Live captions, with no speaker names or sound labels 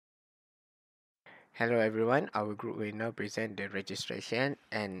Hello everyone, our group will now present the registration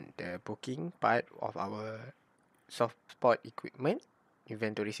and the booking part of our soft spot equipment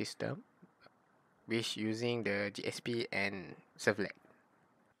inventory system, which using the GSP and servlet.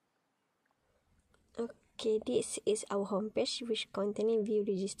 Okay, this is our homepage which containing view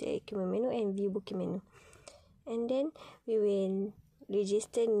register equipment menu and view booking menu. And then we will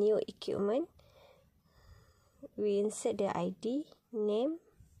register new equipment. We insert the ID, name,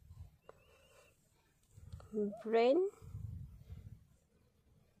 brand,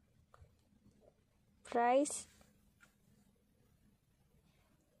 price,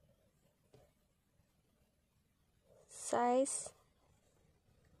 size,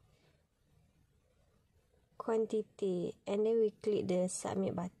 quantity, and then we click the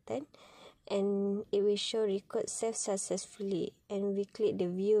submit button and it will show record saved successfully, and we click the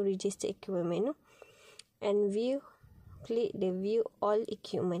view register equipment menu and click the view all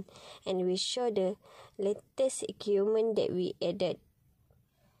equipment, and we show the latest equipment that we added.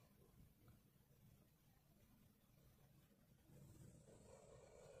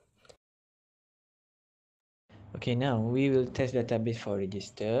 Okay, now we will test database for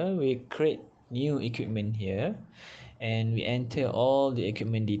register. We create new equipment here and we enter all the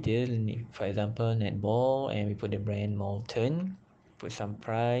equipment details. For example, netball, and we put the brand Molten, put some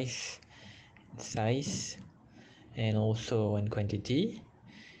price, size, and also one quantity.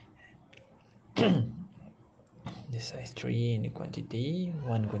 The size 3 and the quantity,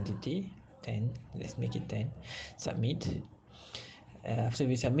 one quantity, 10. Let's make it 10. Submit. After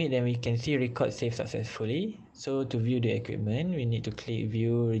we submit, then we can see record saved successfully. So to view the equipment, we need to click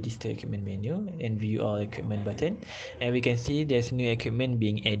view register equipment menu and view all equipment button, and we can see there's new equipment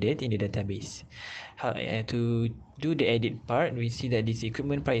being added in the database. To do the edit part, we see that this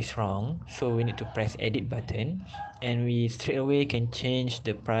equipment price is wrong, so we need to press edit button, and we straight away can change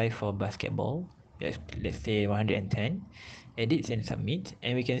the price for basketball. Let's say 110. Edit and submit,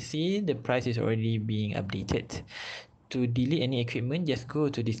 and we can see the price is already being updated. To delete any equipment, just go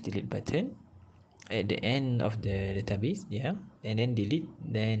to this delete button at the end of the database, and then delete.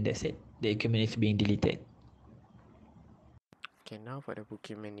 Then that's it, the equipment is being deleted. Okay, now for the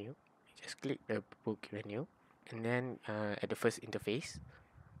booking menu, just click the booking menu and then at the first interface,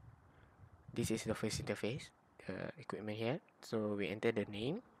 this is the first interface, the equipment here. So we enter the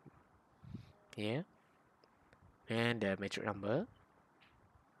name here and the metric number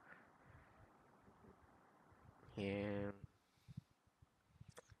here.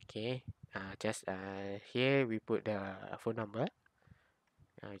 Okay, just here we put the phone number.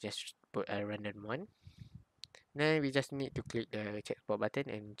 Just put a random one. Then we just need to click the checkbox button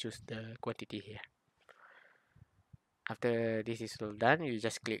and choose the quantity here. After this is all done, you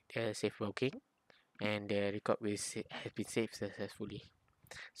just click save booking and the record has been saved successfully.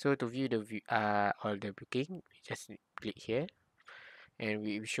 So to view all the booking, we just click here and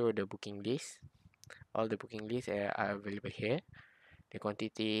we show the booking list. All the booking lists are available here. The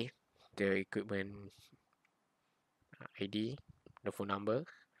quantity, the equipment ID, the phone number.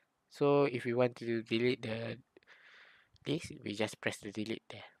 So if we want to delete the list, we just press the delete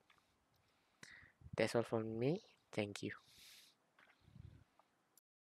there. That's all from me. Thank you.